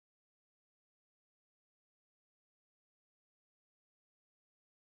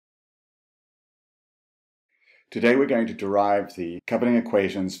Today we're going to derive the coupling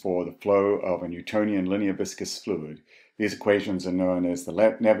equations for the flow of a Newtonian linear viscous fluid. These equations are known as the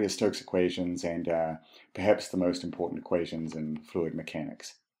Navier-Stokes equations and are perhaps the most important equations in fluid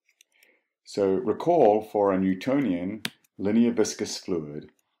mechanics. So recall for a Newtonian linear viscous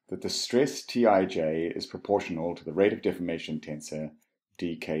fluid that the stress Tij is proportional to the rate of deformation tensor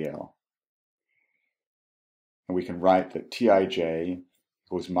dKl. And we can write that Tij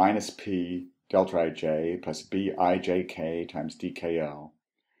equals minus P delta ij plus bijk times dkl,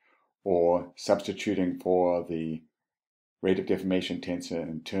 or substituting for the rate of deformation tensor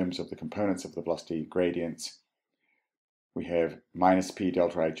in terms of the components of the velocity gradients, we have minus p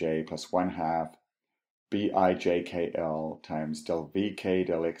delta ij plus 1/2 bijkl times del vk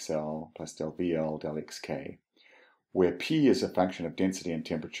del xl plus del vl del xk, where p is a function of density and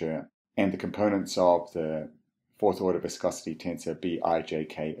temperature, and the components of the fourth order viscosity tensor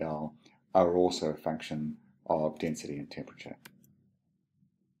bijkl are also a function of density and temperature.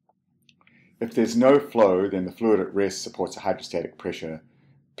 If there's no flow, then the fluid at rest supports a hydrostatic pressure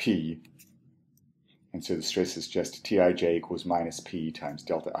P, and so the stress is just Tij equals minus P times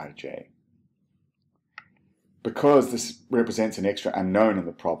delta Ij. Because this represents an extra unknown in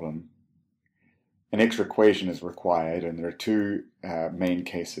the problem, an extra equation is required, and there are two main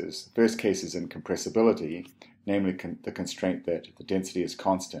cases. The first case is incompressibility, namely the constraint that the density is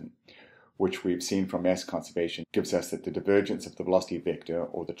constant, which we've seen from mass conservation gives us that the divergence of the velocity vector,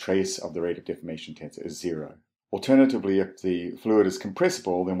 or the trace of the rate of deformation tensor, is 0. Alternatively, if the fluid is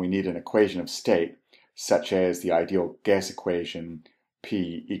compressible, then we need an equation of state, such as the ideal gas equation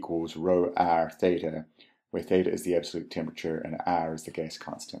P equals rho r theta, where theta is the absolute temperature and r is the gas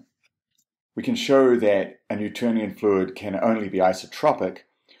constant. We can show that a Newtonian fluid can only be isotropic,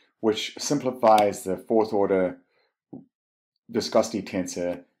 which simplifies the fourth order viscosity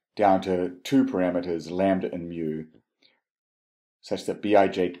tensor down to two parameters, lambda and mu, such that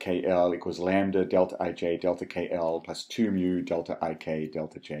bijkl equals lambda delta ij delta kl plus 2 mu delta ik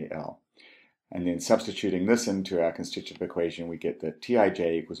delta jl. And then substituting this into our constitutive equation, we get that Tij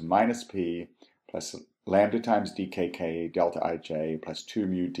equals minus p plus lambda times dkk delta ij plus 2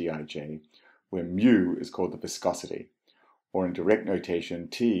 mu dij, where mu is called the viscosity, or in direct notation,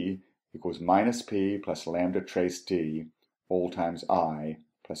 T equals minus p plus lambda trace d all times I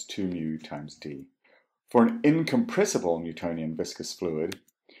plus 2 mu times d. For an incompressible Newtonian viscous fluid,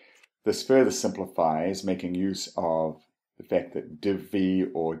 this further simplifies, making use of the fact that div v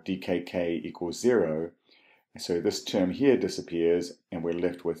or dkk equals 0, and so this term here disappears, and we're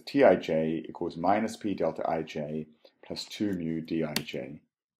left with Tij equals minus p delta ij plus 2 mu dij,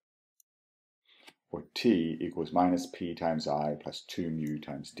 or T equals minus p times I plus 2 mu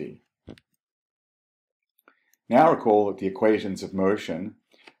times d. Now recall that the equations of motion,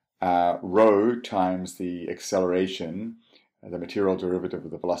 rho times the acceleration, the material derivative of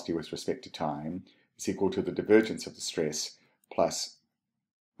the velocity with respect to time, is equal to the divergence of the stress plus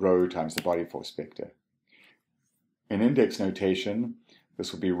rho times the body force vector. In index notation,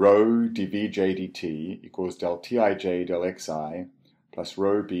 this would be rho dvj dt equals del Tij del xi plus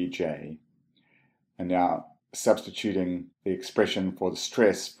rho bj. And now substituting the expression for the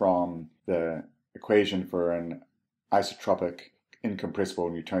stress from the equation for an isotropic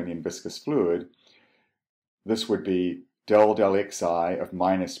incompressible Newtonian viscous fluid, this would be del xi of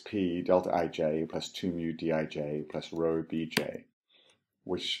minus p delta ij plus 2 mu dij plus rho bj,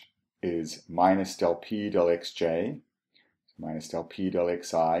 which is minus del p del xj, minus del p del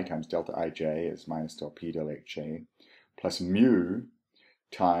xi times delta ij is minus del p del xj, plus mu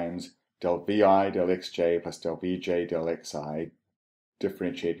times del vi del xj plus del vj del xi,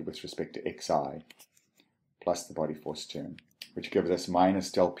 differentiated with respect to xi, plus the body force term, which gives us minus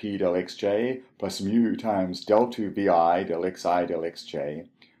del p del xj plus mu times del 2 vi del xi del xj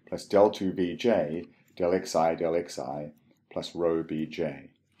plus del 2 vj del xi del xi plus rho bj.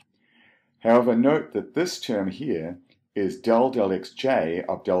 However, note that this term here is del xj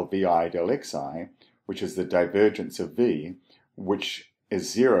of del vi del xi, which is the divergence of v, which is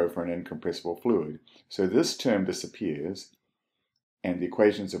 0 for an incompressible fluid. So this term disappears, and the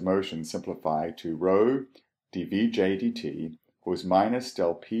equations of motion simplify to rho dvj dt equals minus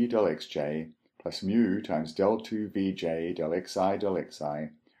del p del xj plus mu times del 2 vj del xi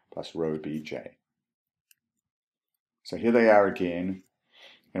plus rho bj. So here they are again,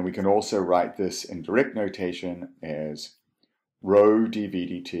 and we can also write this in direct notation as rho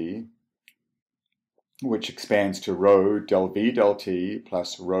dv dt, which expands to rho del v del t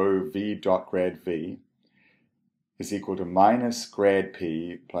plus rho v dot grad v, is equal to minus grad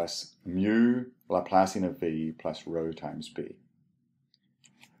p plus mu Laplacian of v plus rho times b.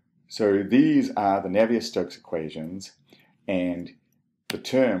 So these are the Navier-Stokes equations, and the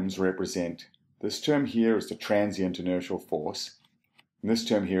terms represent, this term here is the transient inertial force, and this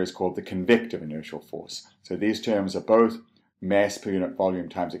term here is called the convective inertial force. So these terms are both mass per unit volume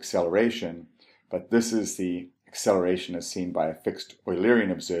times acceleration, but this is the acceleration as seen by a fixed Eulerian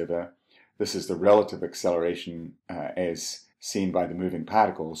observer. This is the relative acceleration as seen by the moving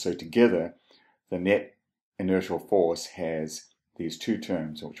particle. So together, the net inertial force has these two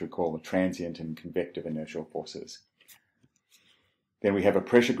terms, which we call the transient and convective inertial forces. Then we have a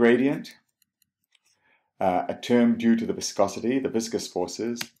pressure gradient, a term due to the viscosity, the viscous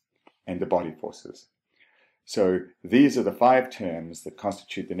forces, and the body forces. So these are the five terms that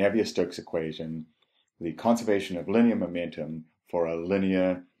constitute the Navier-Stokes equation, the conservation of linear momentum for a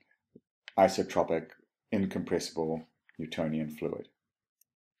linear, isotropic, incompressible Newtonian fluid.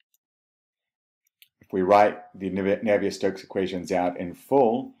 If we write the Navier-Stokes equations out in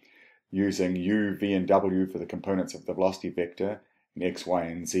full, using u, v, and w for the components of the velocity vector, and x, y,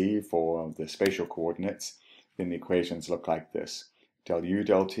 and z for the spatial coordinates, then the equations look like this. Del u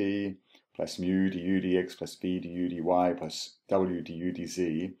del t plus mu du dx plus v du dy plus w du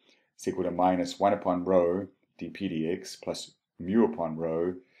dz is equal to minus 1 upon rho dp dx plus mu upon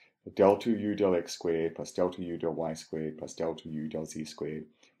rho del 2u del x squared plus del 2u del y squared plus del 2u del z squared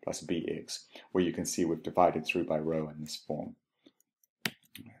plus bx, where you can see we've divided through by rho in this form.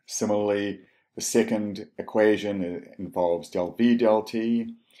 Similarly, the second equation involves del v del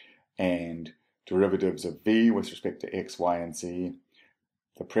t and derivatives of v with respect to x, y, and z,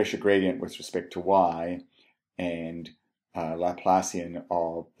 the pressure gradient with respect to y, and Laplacian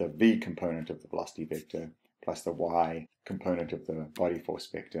of the v component of the velocity vector plus the y component of the body force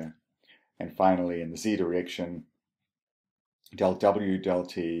vector. And finally, in the z direction, del w del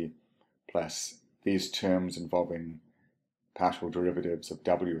t plus these terms involving partial derivatives of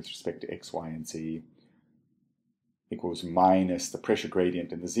w with respect to x, y, and z equals minus the pressure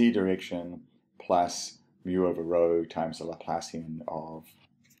gradient in the z direction plus mu over rho times the Laplacian of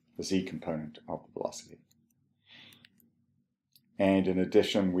the z component of the velocity. And in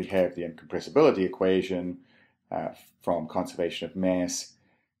addition, we have the incompressibility equation from conservation of mass,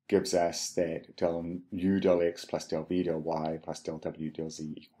 gives us that del u del x plus del v del y plus del w del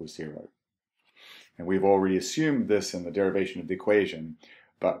z equals 0. And we've already assumed this in the derivation of the equation,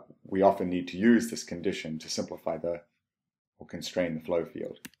 but we often need to use this condition to simplify or constrain the flow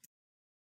field.